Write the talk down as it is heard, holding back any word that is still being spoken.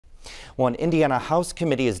One Indiana House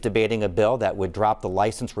committee is debating a bill that would drop the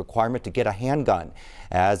license requirement to get a handgun.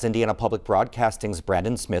 As Indiana Public Broadcasting's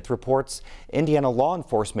Brandon Smith reports, Indiana law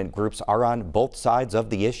enforcement groups are on both sides of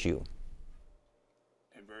the issue.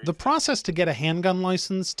 The process to get a handgun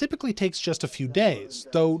license typically takes just a few days,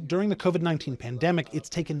 though during the COVID-19 pandemic, it's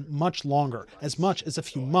taken much longer, as much as a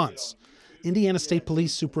few months. Indiana State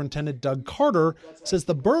Police Superintendent Doug Carter says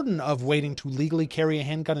the burden of waiting to legally carry a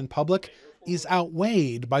handgun in public is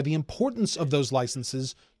outweighed by the importance of those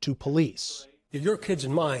licenses to police. Your kids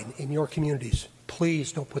and mine in your communities,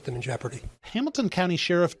 please don't put them in jeopardy. Hamilton County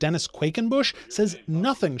Sheriff Dennis Quakenbush says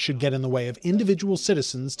nothing should get in the way of individual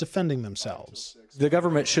citizens defending themselves. The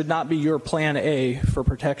government should not be your plan A for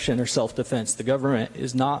protection or self-defense. The government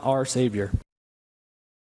is not our savior.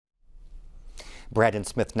 Brandon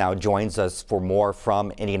Smith now joins us for more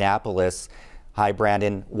from Indianapolis. Hi,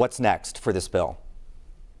 Brandon. What's next for this bill?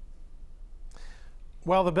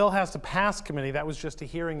 Well, the bill has to pass committee. That was just a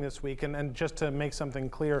hearing this week. And just to make something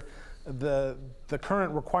clear, the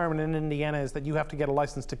current requirement in Indiana is that you have to get a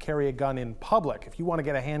license to carry a gun in public. If you want to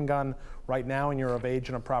get a handgun right now and you're of age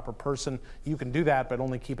and a proper person, you can do that, but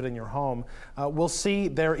only keep it in your home. We'll see.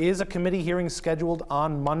 There is a committee hearing scheduled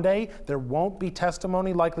on Monday. There won't be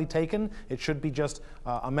testimony likely taken. It should be just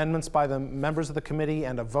amendments by the members of the committee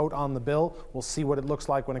and a vote on the bill. We'll see what it looks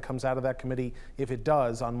like when it comes out of that committee, if it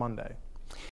does, on Monday.